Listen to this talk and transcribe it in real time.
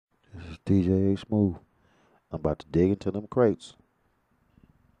DJ Smooth. I'm about to dig into them crates.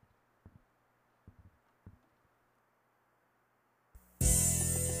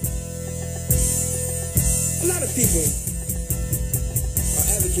 A lot of people are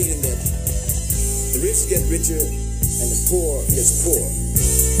advocating that the rich get richer and the poor gets poor.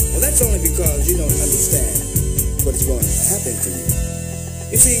 Well, that's only because you don't understand what is going to happen to you.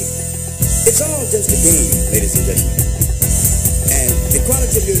 You see, it's all just a game, ladies and gentlemen. And the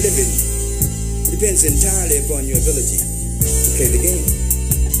quality of your living depends entirely upon your ability to play the game.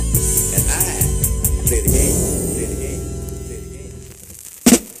 And I play the game, play the game, play the game.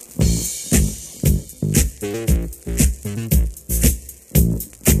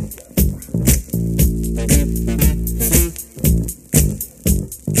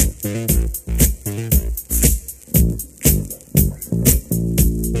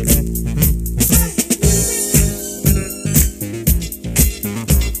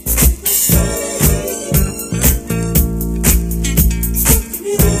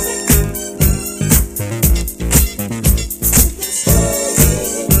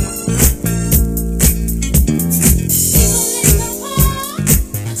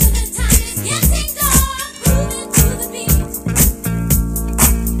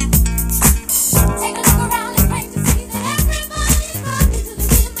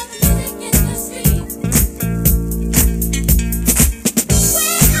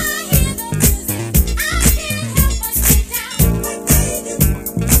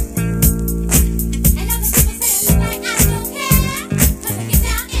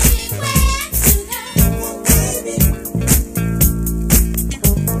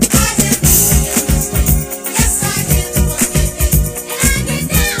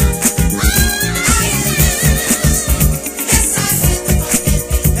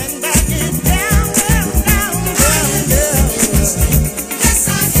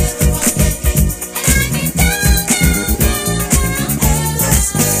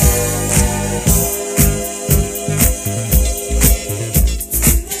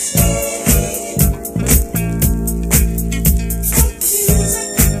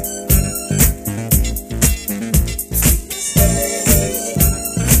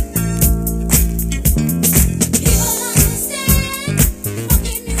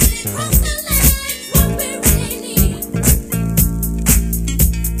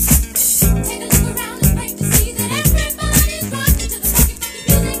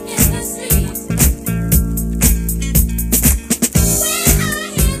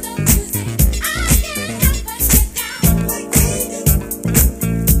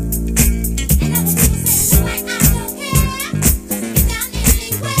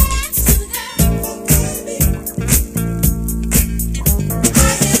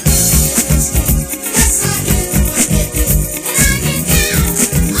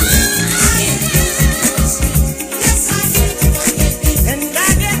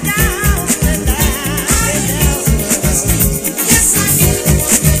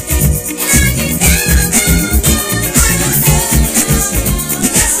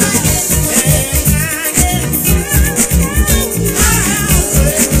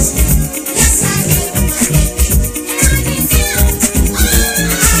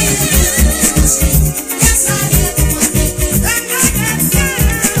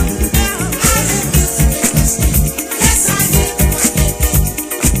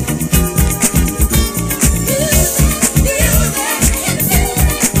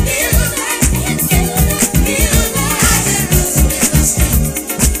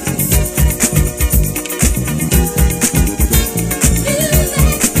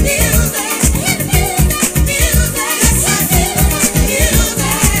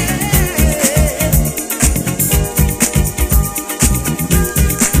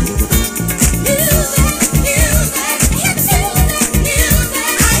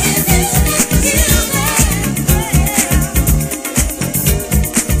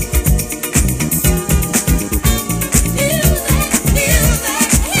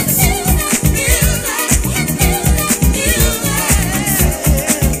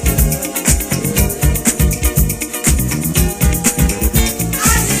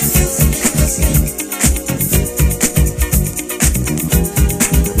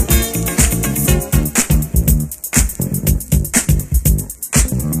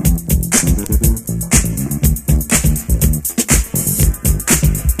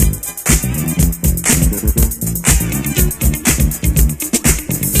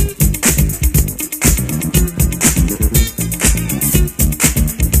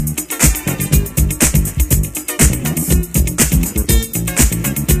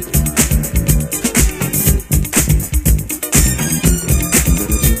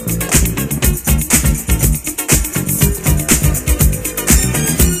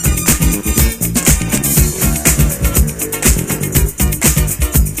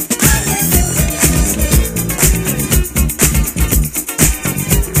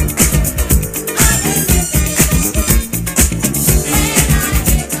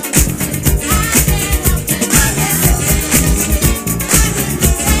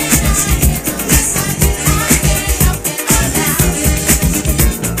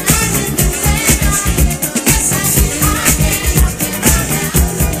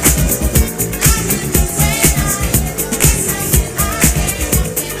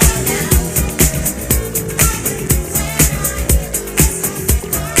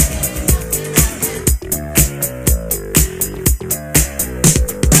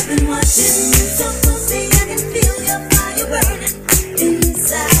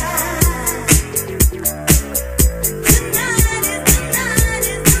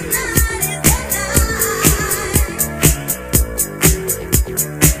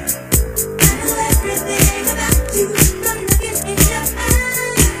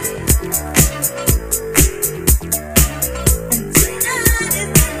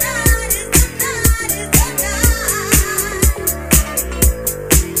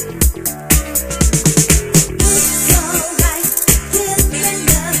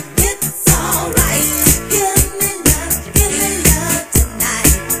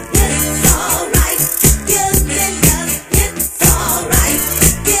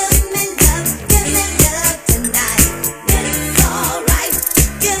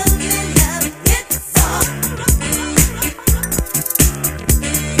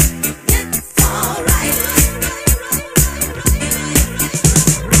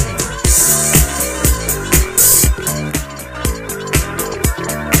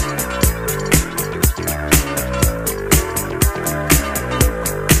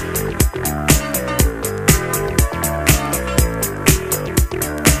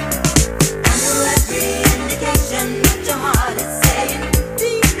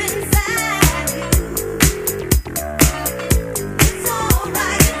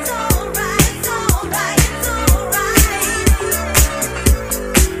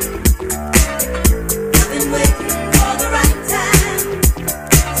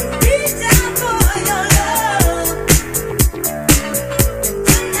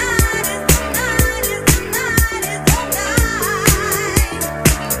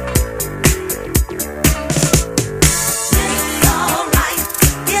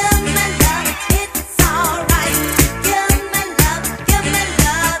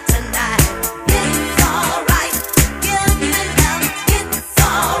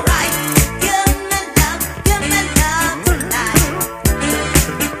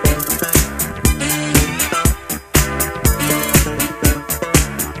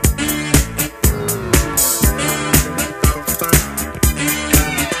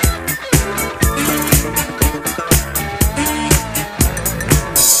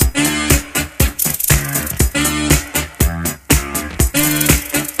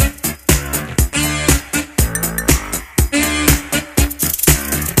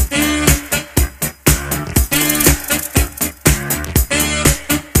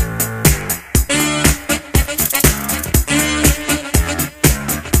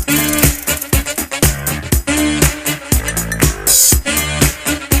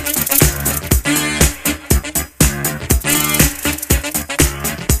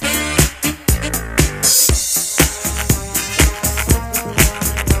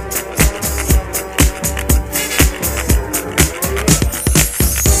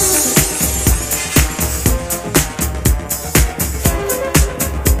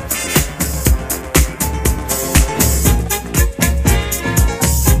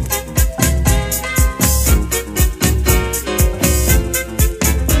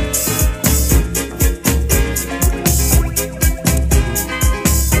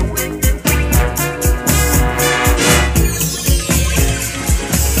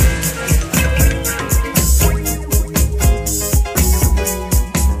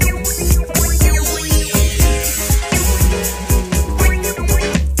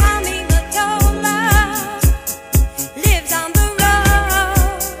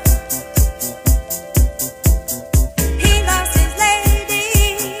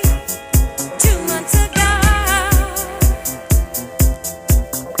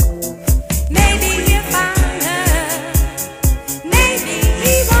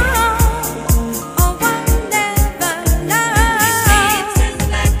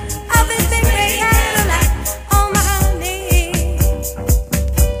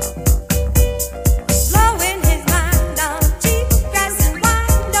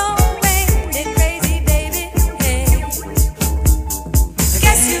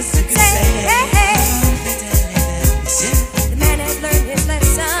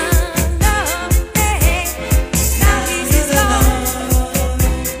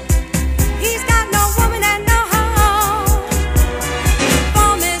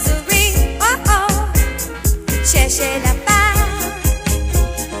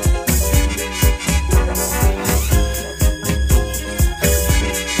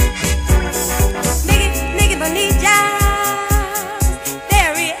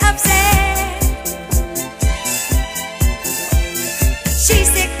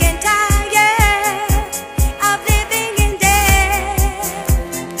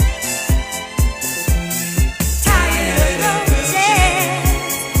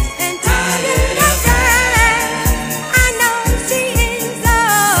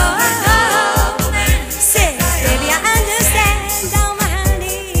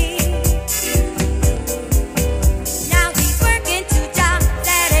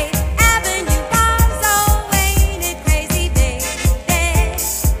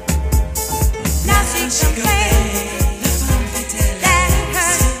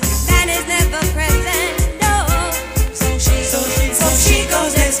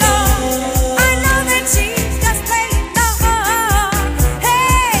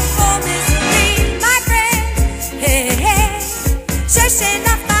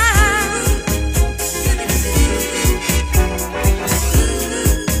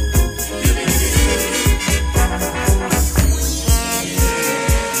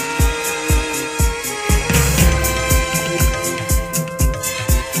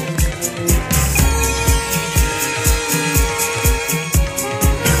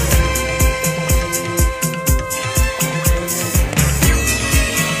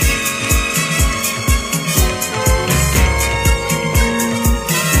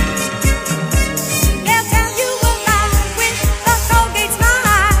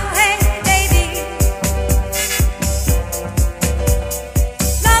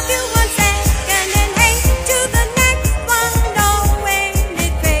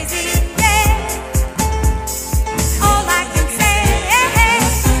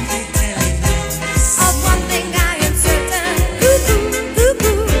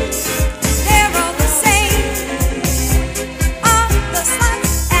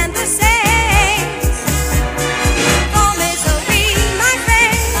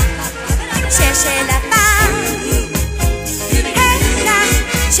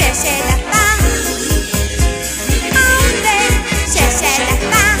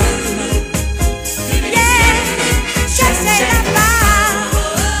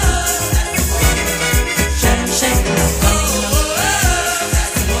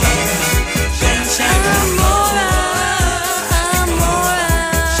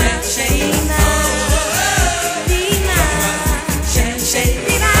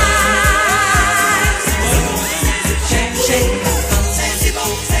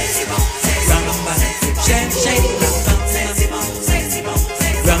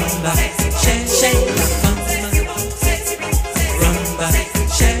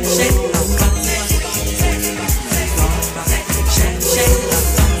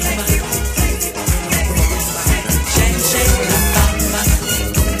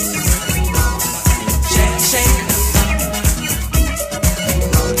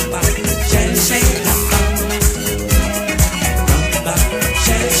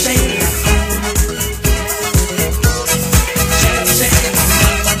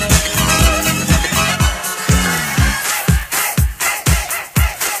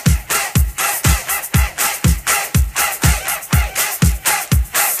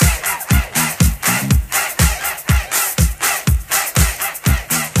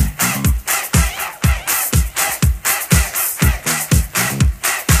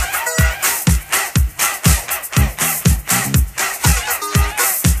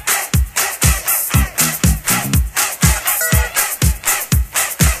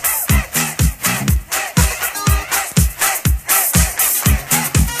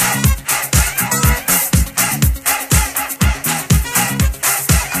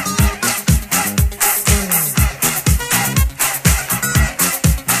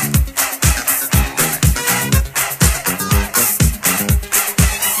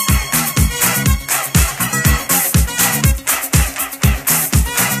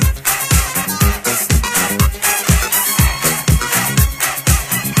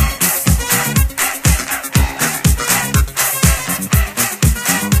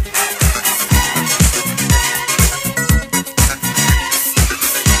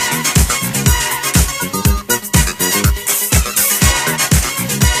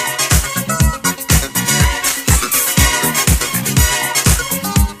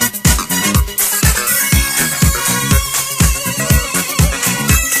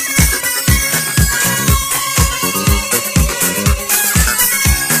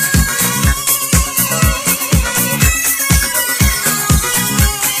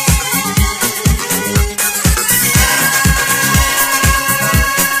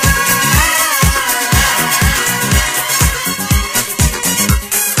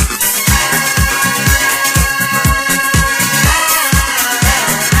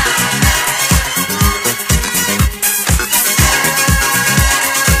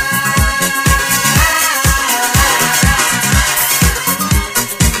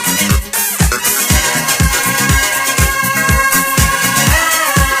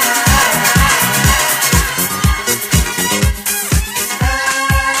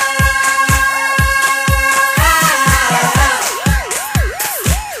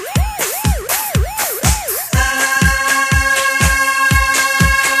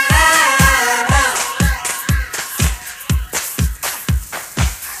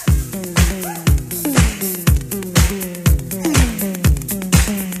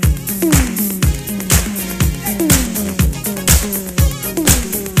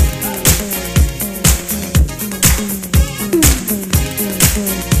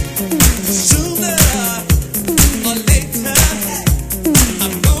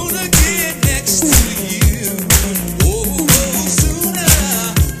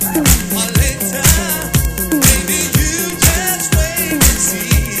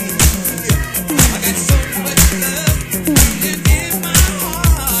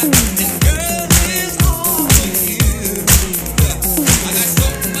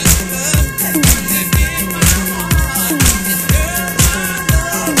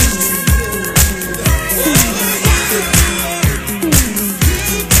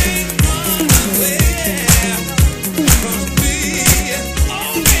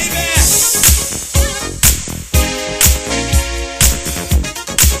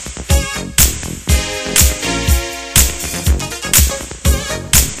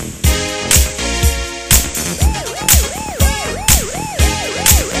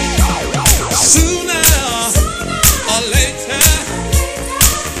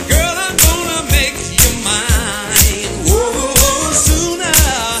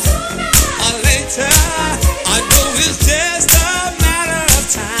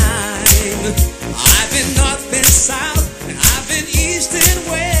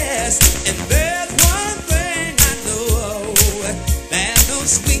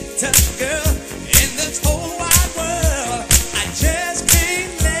 sweetest girl in this whole wide world. I just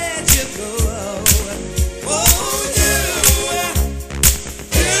can't let you go. Oh,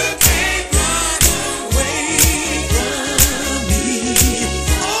 you can't run away from me.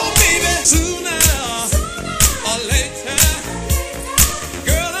 Oh, baby, sooner or later,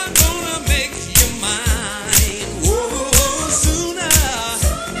 girl, I'm gonna make you mine. Oh, sooner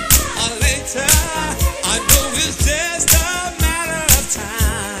or later, I know it's just a matter of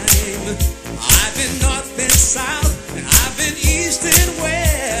time.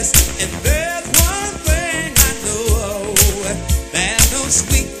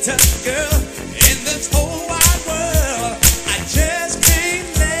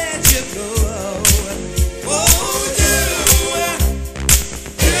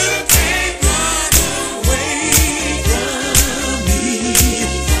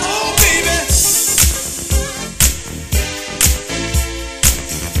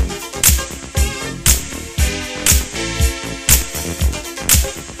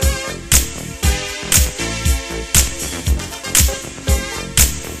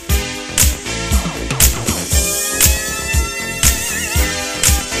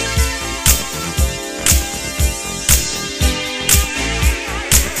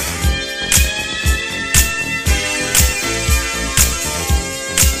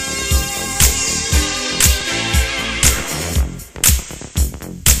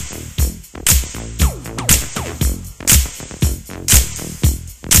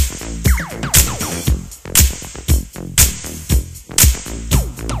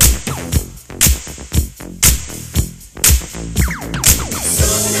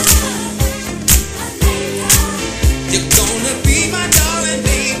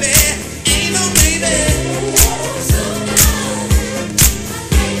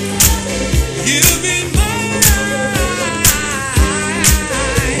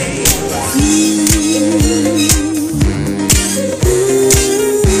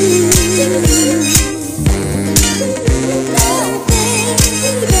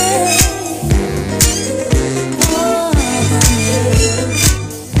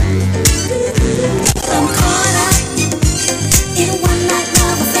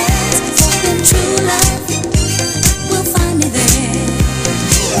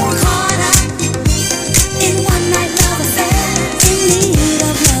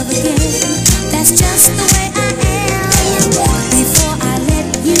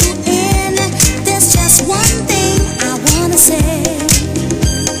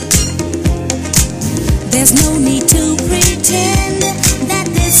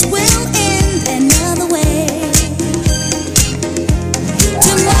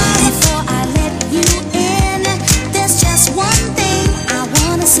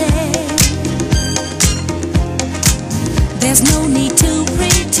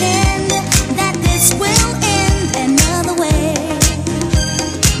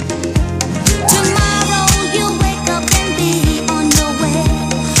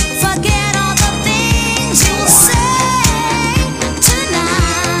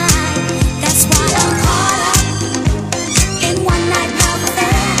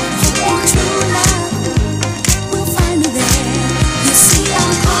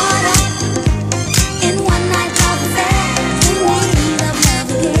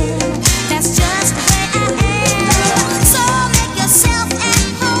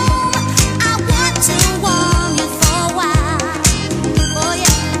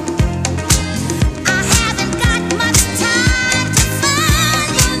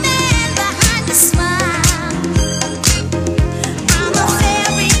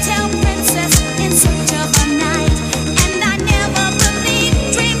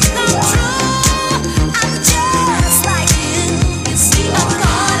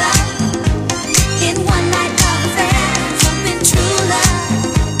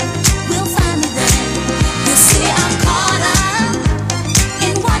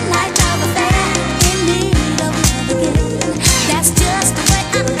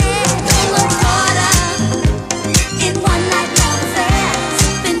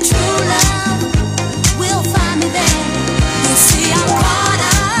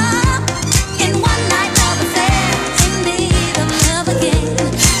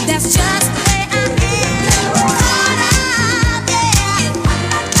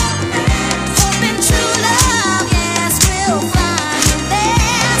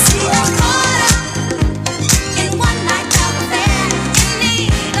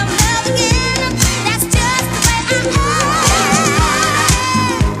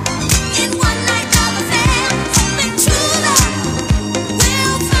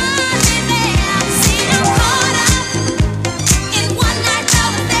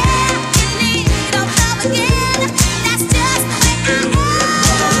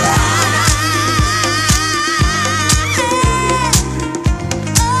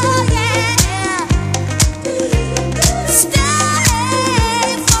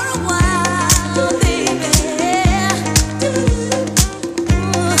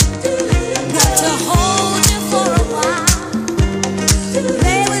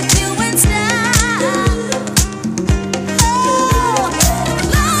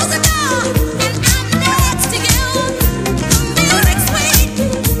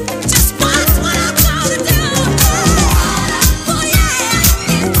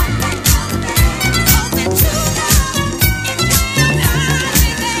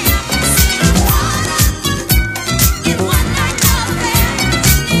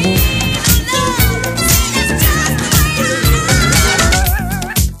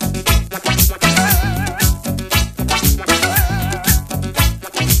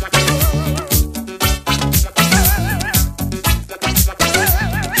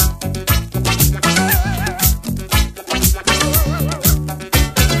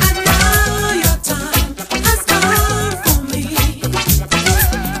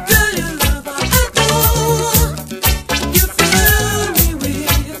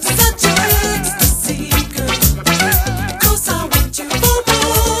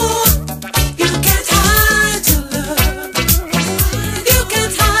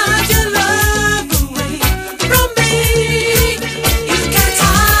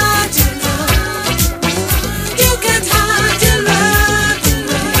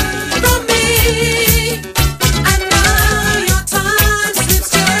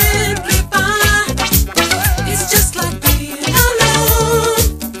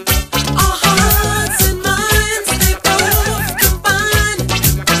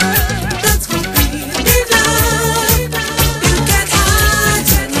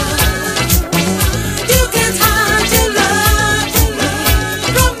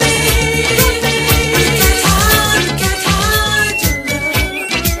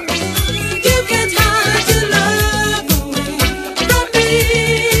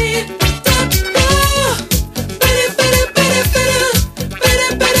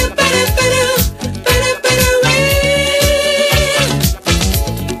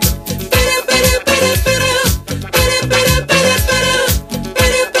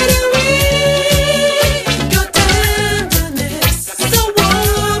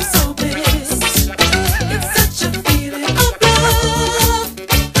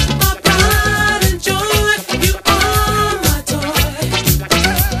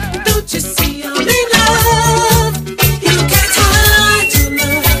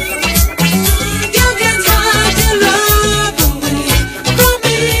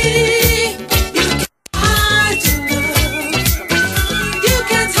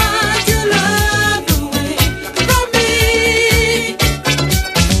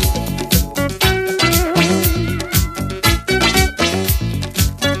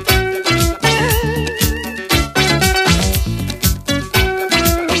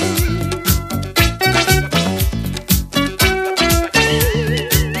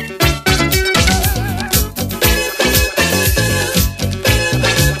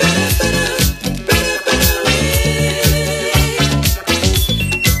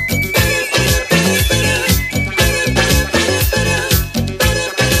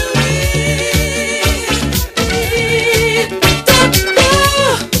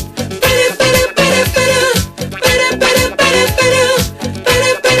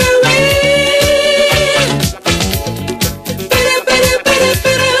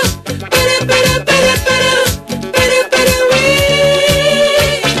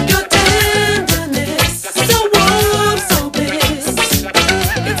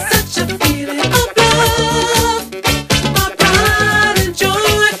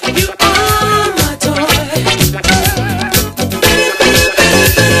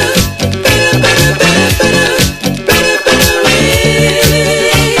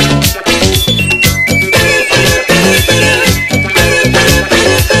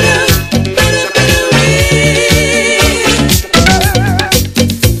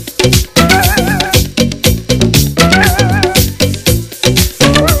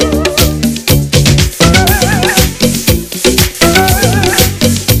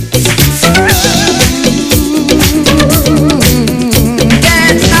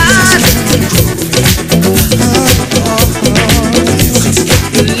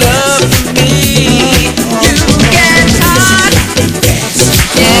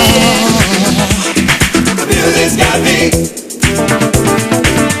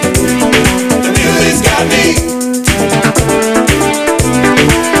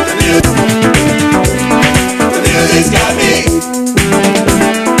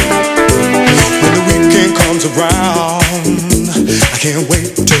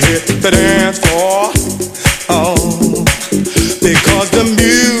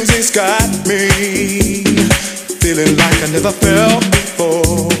 music's got me feeling like I never felt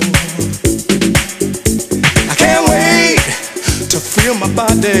before. I can't wait to feel my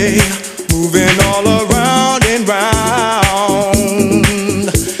body moving all around and round.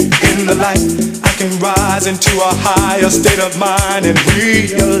 In the light, I can rise into a higher state of mind and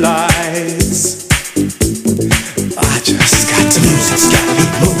realize I just got to move. Music's got me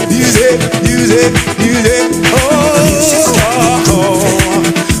moving. Music, music, music. Oh, the music's got me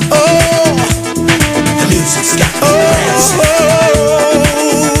moving. Oh, the music's got me dancing. Oh,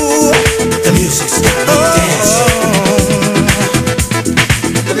 the music's got me dancing.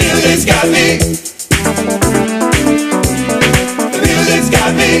 The music's got me. The music's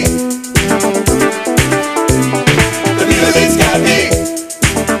got me. The music's got me.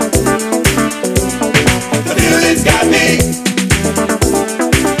 The music's got me.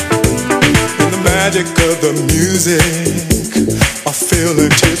 In the magic of the music, I feel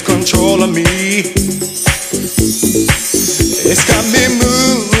it takes control of me. It's got me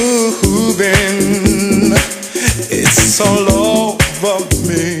moving. It's all over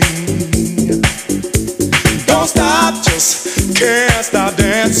me. Don't stop, just can't stop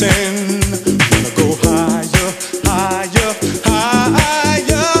dancing. Wanna go higher, higher,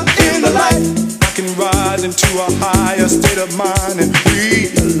 higher. In the light, I can rise into a higher state of mind and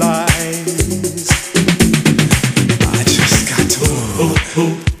realize I just got to move.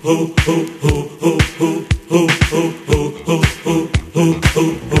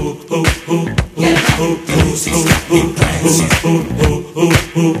 The music's got me dancing. The music's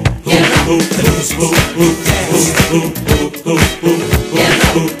got me dancing. The music's got me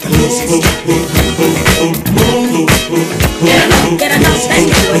Get a dance and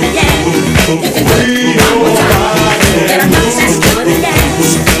do it again. You can do it one more time. Get a dance and do it again.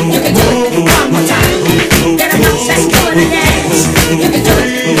 You can do it one more time. Get a dance and do it again. You can do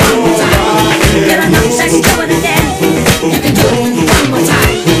it one more time. Get a dance and do it again. You can do it one more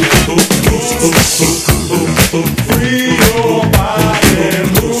time. free your body.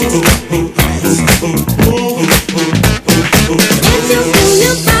 If you feel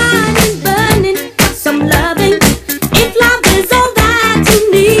your body burning for some loving, if love is all that you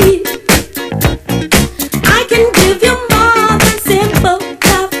need, I can give you more than simple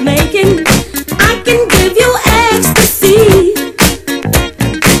love making. I can give you ecstasy.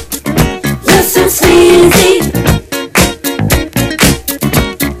 You're so sleazy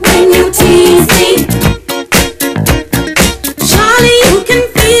when you tease me. Surely you can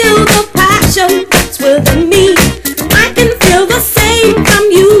feel the passion that's within me. I can feel the same from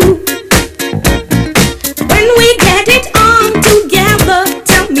you. When we get it on together,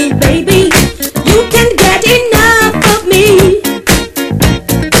 tell me, baby, you can't get enough of me.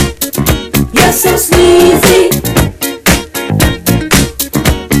 You're so sleazy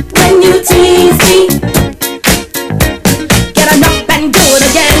when you tease me. Get on up and do it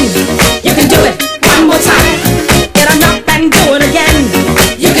again. You can do it one more time. Get on up and do it again.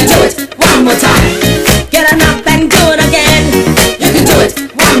 You can do it one more time. Get on up and do it again. You can do it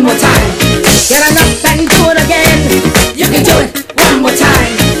one more time. Get on up and do it again. You can do it one more time.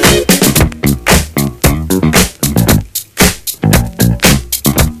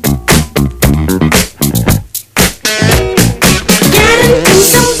 Get into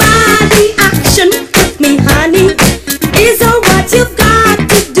some body action with me, honey. Is all what you've got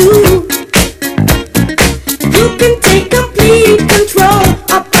to do. You can take complete control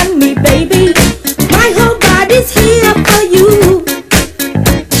upon me, baby. My whole body's here for you.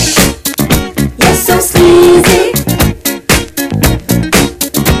 You're so sleazy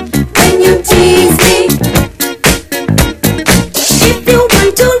when you tease me. If you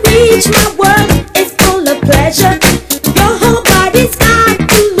want to reach my world, it's full of pleasure. Your whole body's got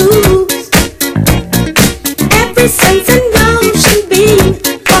to lose every sense and notion being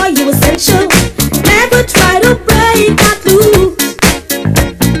for you essential. Never try to break that loose.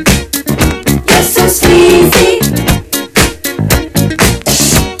 You're so sleazy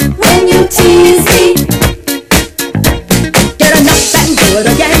when you tease me. Get on up and do it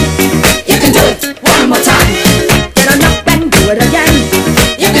again. You can do it one more time. Get on up and do it again.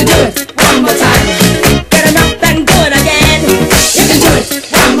 You can do it one more time. Get on up and do it again. You can do it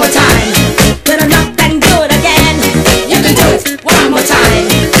one more time. Get on up and do it again. You can do it one more time.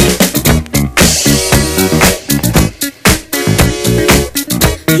 Get on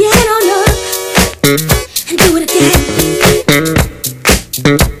up and do it again. You can do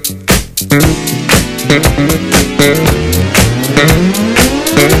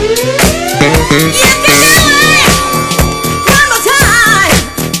it one more time.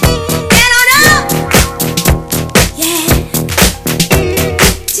 Get on up. Yeah.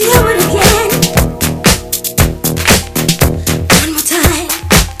 Do it.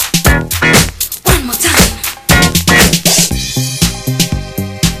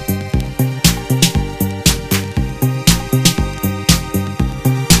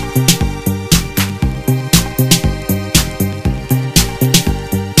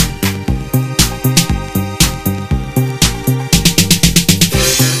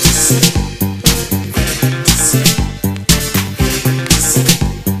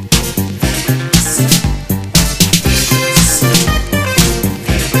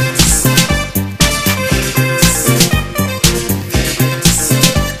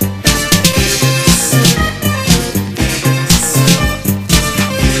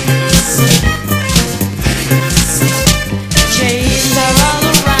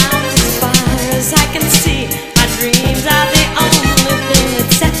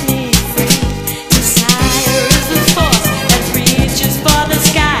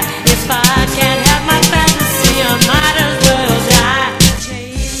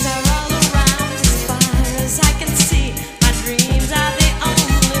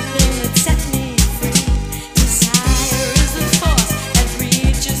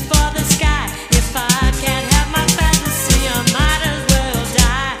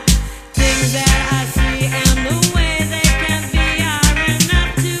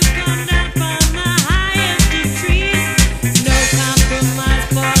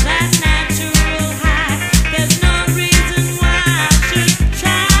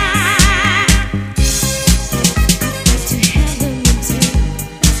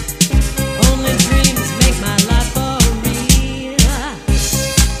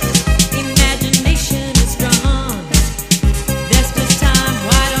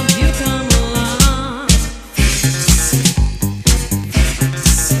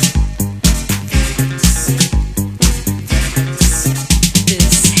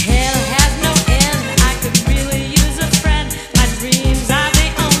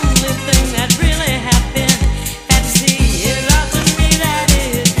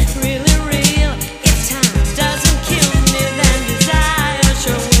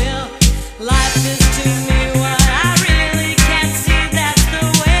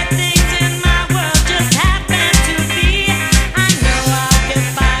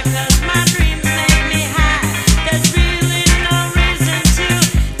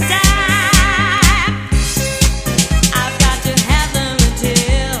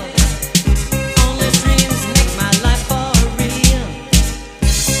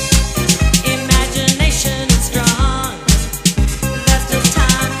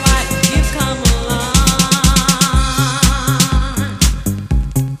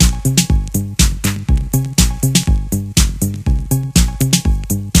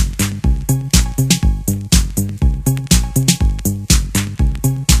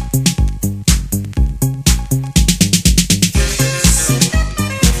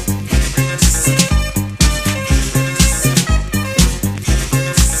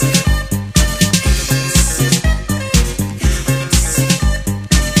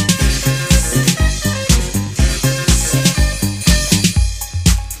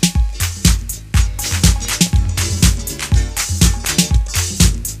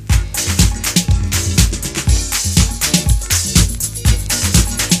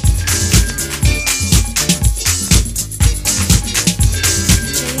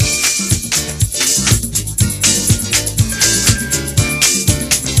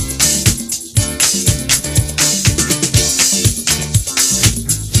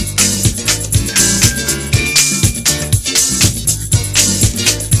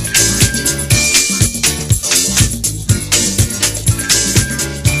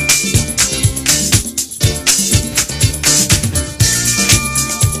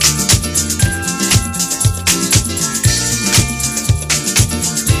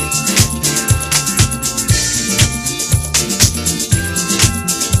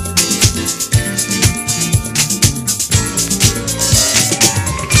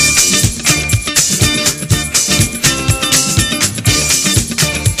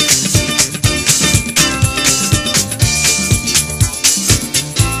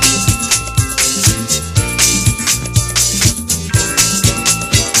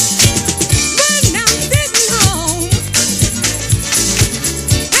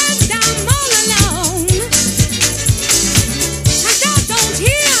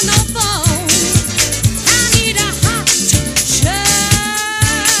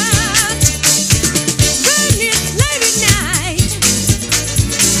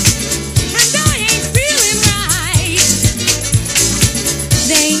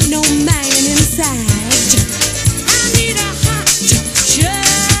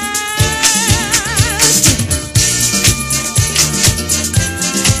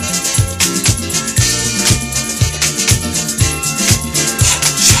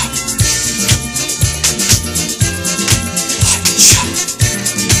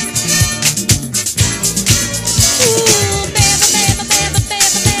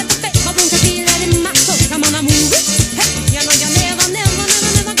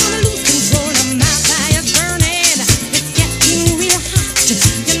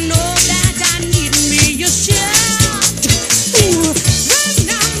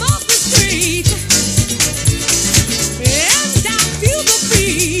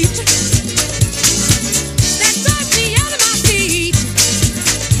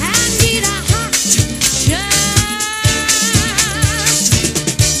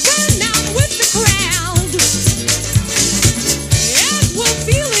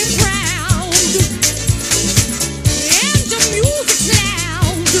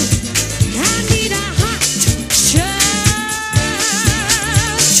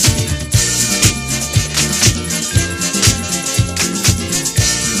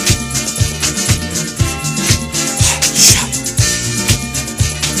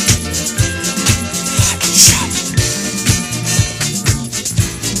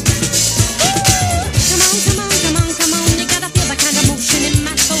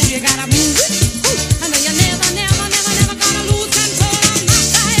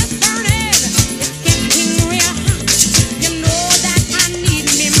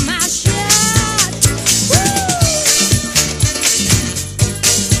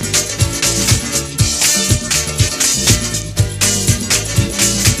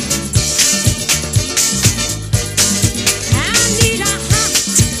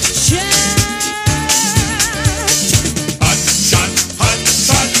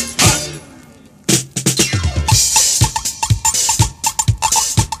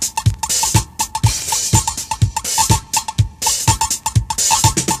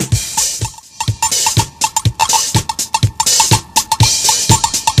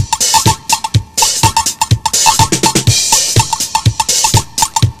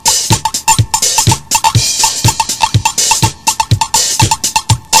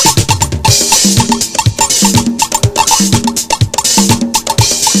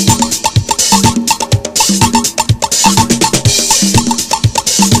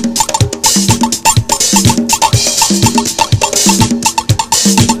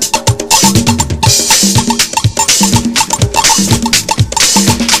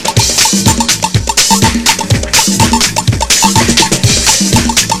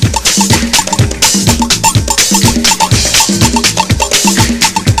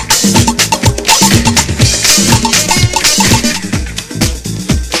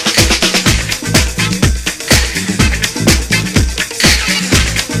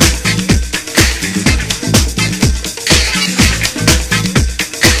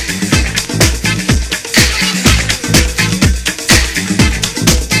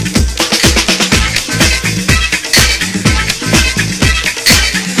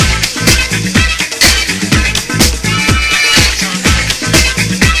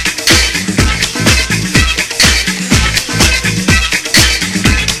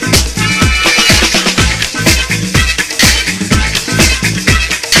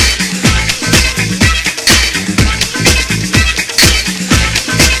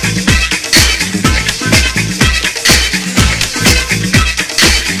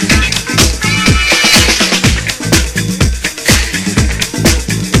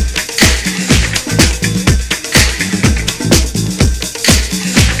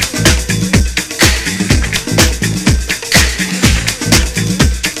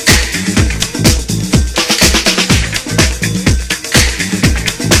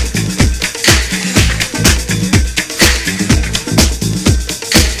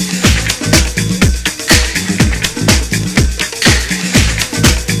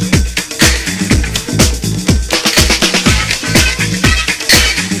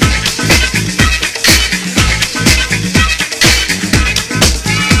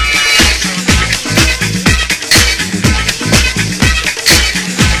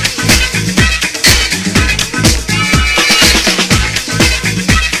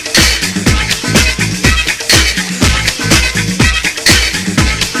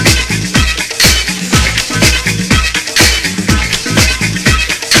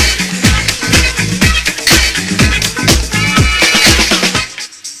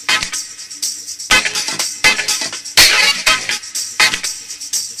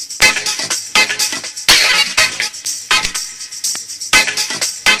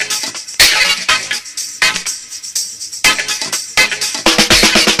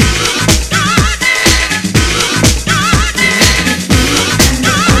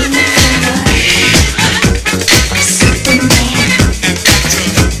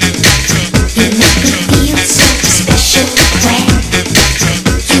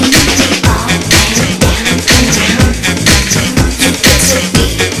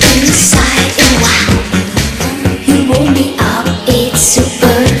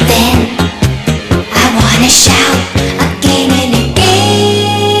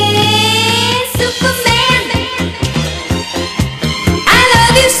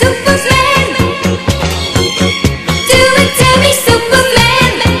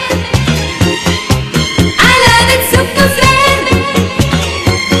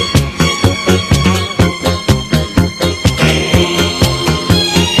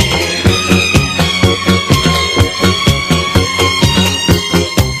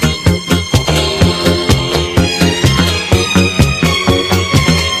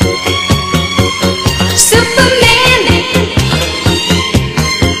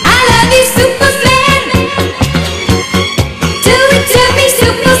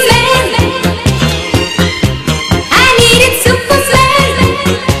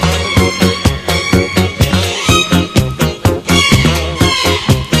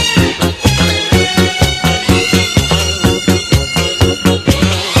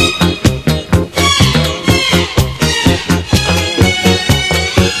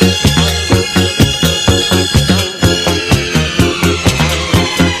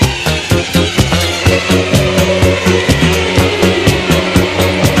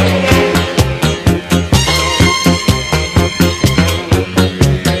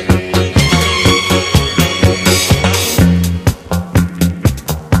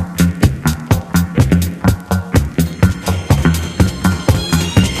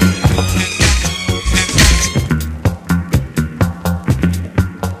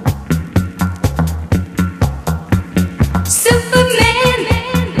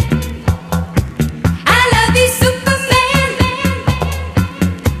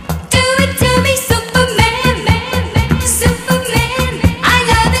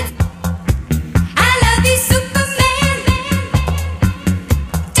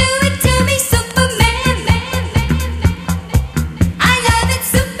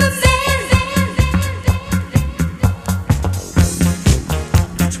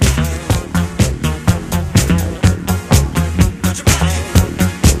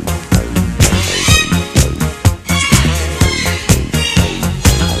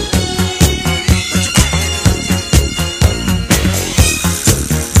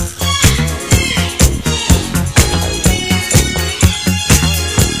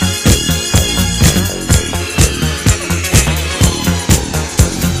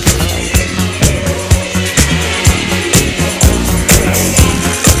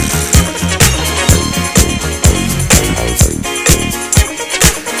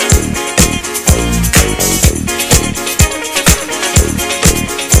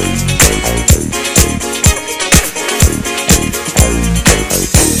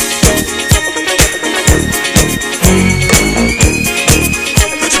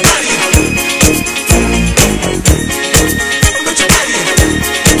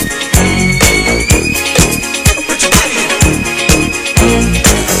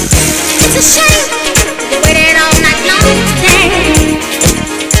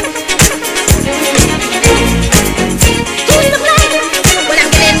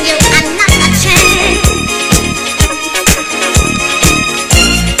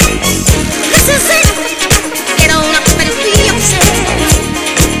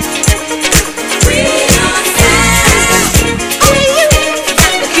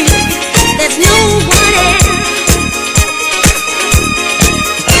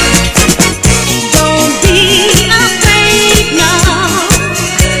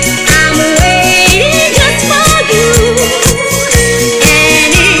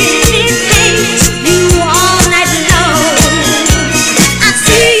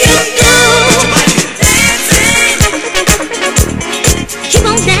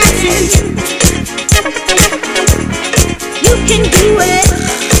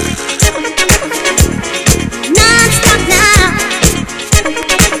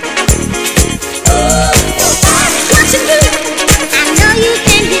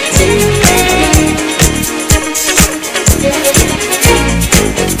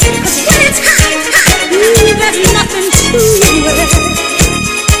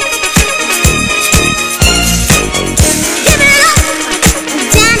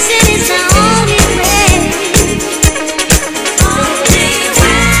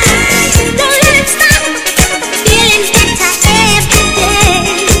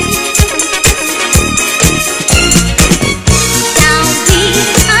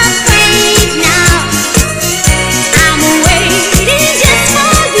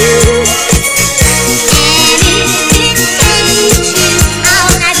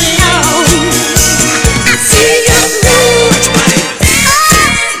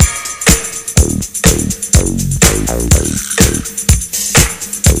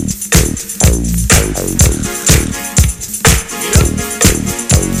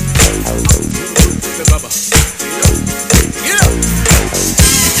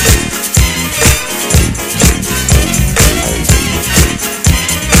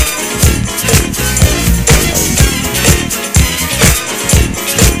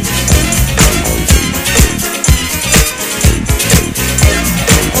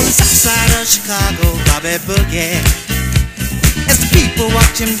 Bobby Boogie. As the people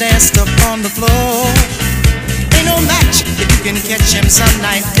watch him dance up on the floor, ain't no match if you can catch him some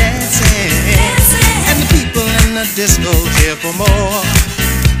night dancing. And the people in the disco cheer for more.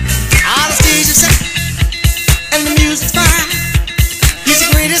 All the stage is set and the music's fine. He's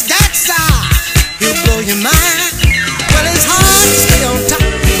the greatest dancer, he'll blow your mind. Well, it's hard to stay on top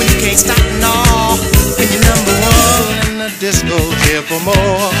when you can't stop no. When you're number one in the disco cheer for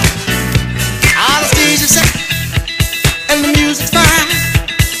more. All the stage is set and the music's fine.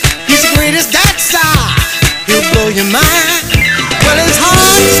 He's the greatest dancer, he'll blow your mind. Well, it's hard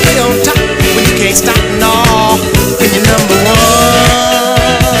to stay on top when you can't stop no. When you're number one,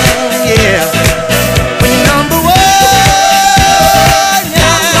 yeah. When you're number one,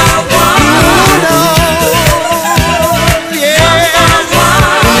 yeah. You know, yeah.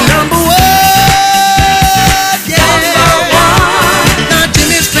 When you're number one, yeah. Now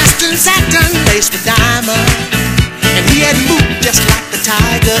Jimmy's dressed in satin, laced with diamonds, and he had moved just like the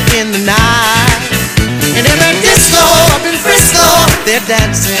tiger in the night. And in that disco up in Frisco, they're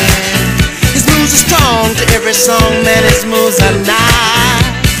dancing. His moves are strong to every song, man, his moves are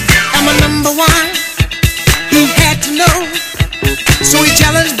nice. I'm a number one, he had to know. So he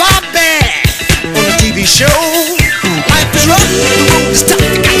challenged Bobby on the TV show. Life is rough, the road is tough,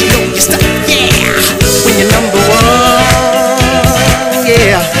 you got to know your stuff, yeah. When you're number one,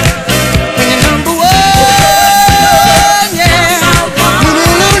 yeah. When you're number one, yeah.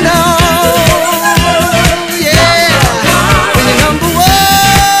 No, yeah. When you're number one,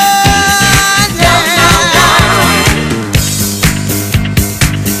 yeah.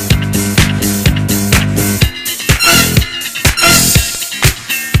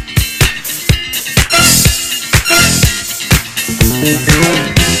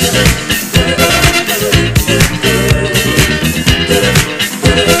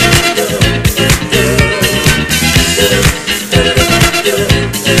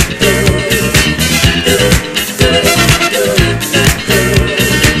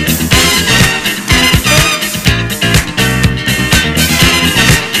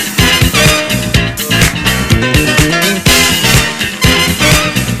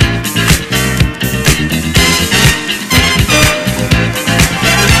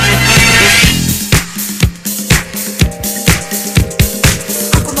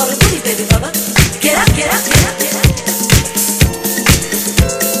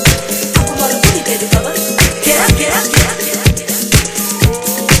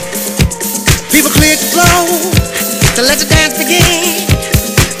 People cleared the floor to let the dance begin.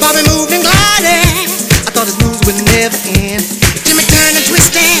 Bobby moved and glided, I thought his moves would never end. Jimmy turned and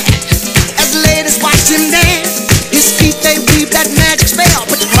twisted as the ladies watched him dance. His feet, they weaved that magic spell,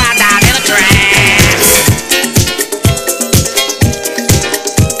 put the crowd down in a trance.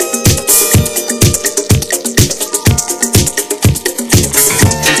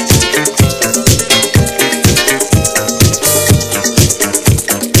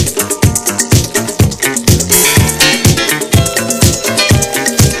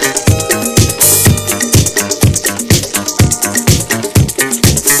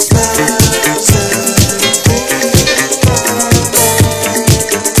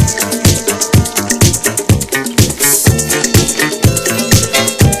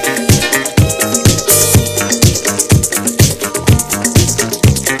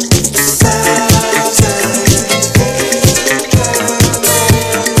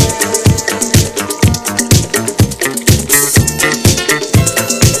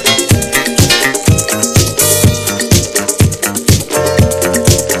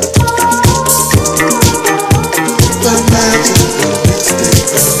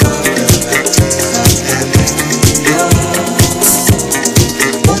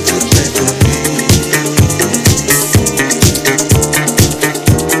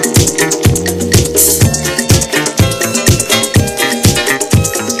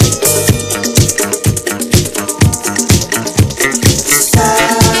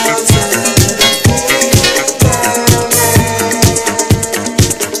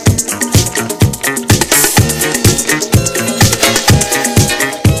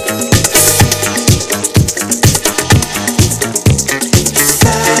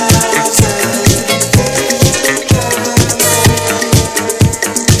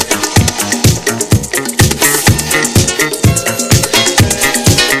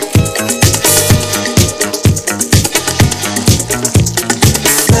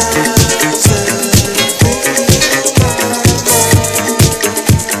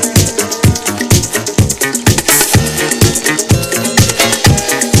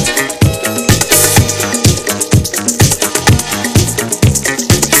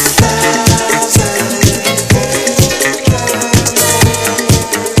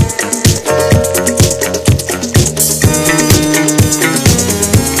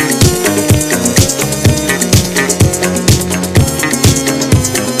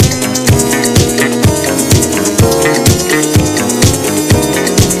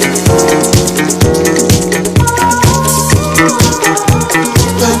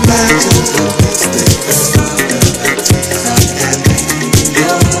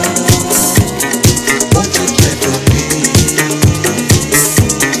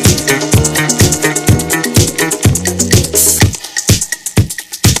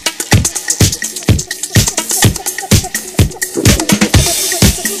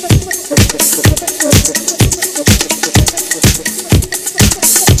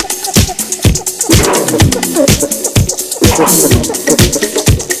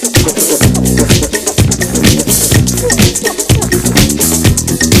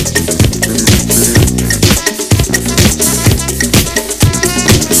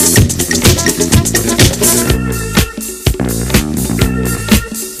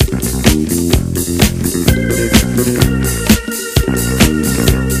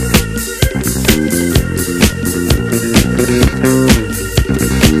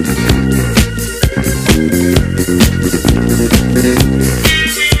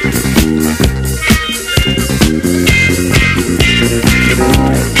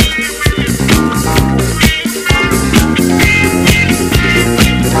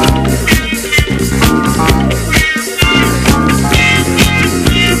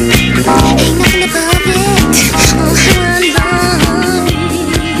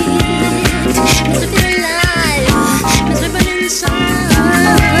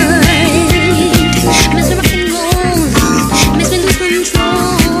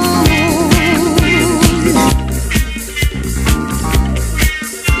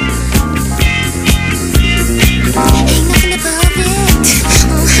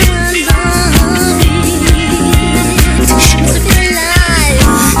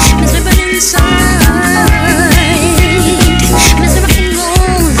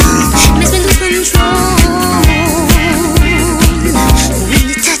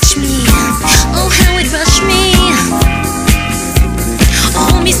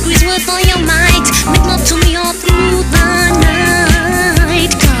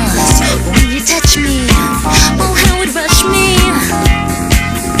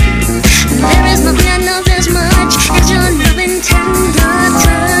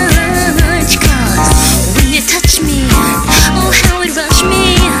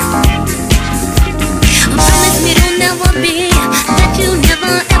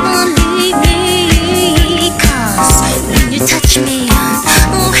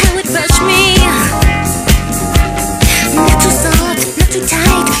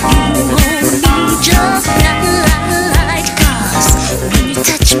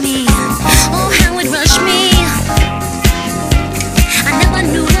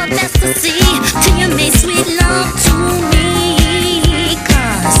 best to see till you make sweet love to me.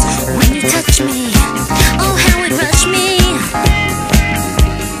 'Cause when you touch me, oh how it rush me.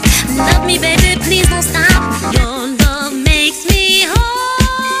 Love me baby, please don't stop. Your love makes me whole.